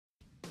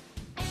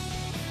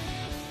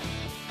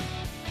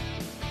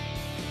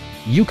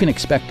You can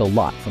expect a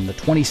lot from the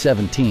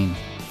 2017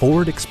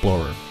 Ford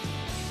Explorer.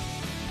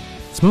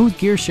 Smooth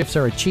gear shifts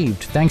are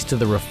achieved thanks to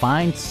the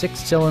refined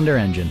 6-cylinder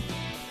engine,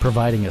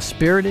 providing a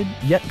spirited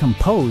yet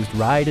composed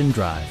ride and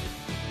drive.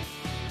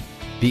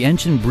 The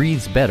engine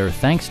breathes better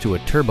thanks to a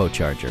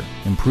turbocharger,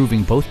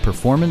 improving both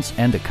performance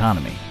and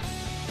economy.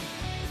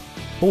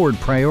 Ford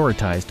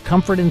prioritized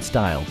comfort and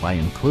style by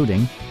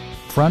including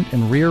front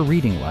and rear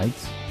reading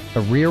lights,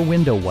 a rear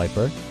window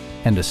wiper,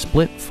 and a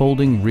split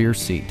folding rear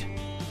seat.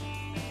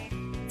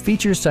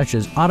 Features such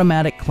as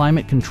automatic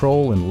climate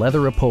control and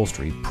leather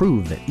upholstery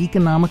prove that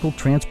economical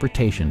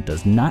transportation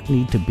does not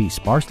need to be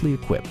sparsely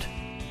equipped.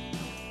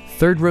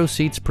 Third-row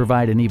seats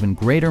provide an even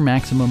greater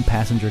maximum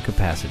passenger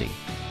capacity.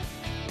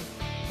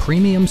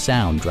 Premium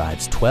sound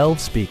drives 12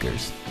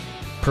 speakers,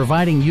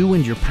 providing you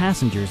and your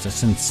passengers a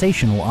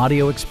sensational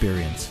audio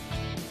experience.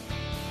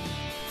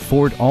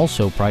 Ford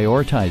also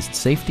prioritized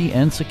safety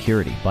and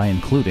security by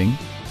including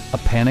a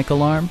panic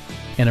alarm,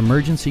 an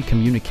emergency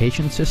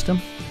communication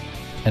system,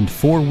 and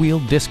 4-wheel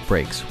disc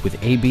brakes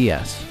with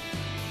ABS.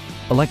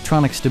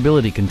 Electronic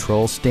stability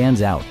control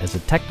stands out as a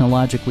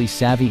technologically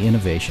savvy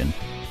innovation,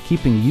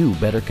 keeping you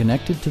better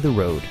connected to the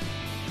road.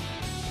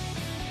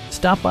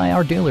 Stop by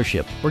our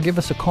dealership or give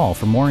us a call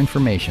for more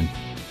information.